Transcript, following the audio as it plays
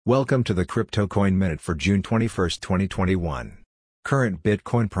Welcome to the Crypto Coin Minute for June 21, 2021. Current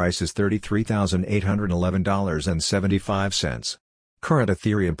Bitcoin price is $33,811.75. Current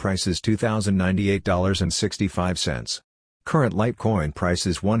Ethereum price is $2,098.65. Current Litecoin price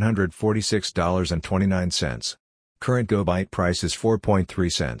is $146.29. Current GoByte price is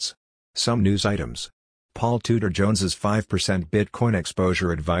 4.3 cents. Some news items. Paul Tudor Jones's 5% Bitcoin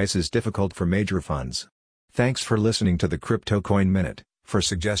exposure advice is difficult for major funds. Thanks for listening to the Crypto Coin Minute. For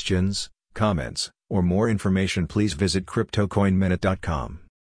suggestions, comments, or more information, please visit CryptoCoinMinute.com.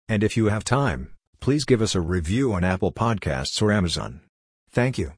 And if you have time, please give us a review on Apple Podcasts or Amazon. Thank you.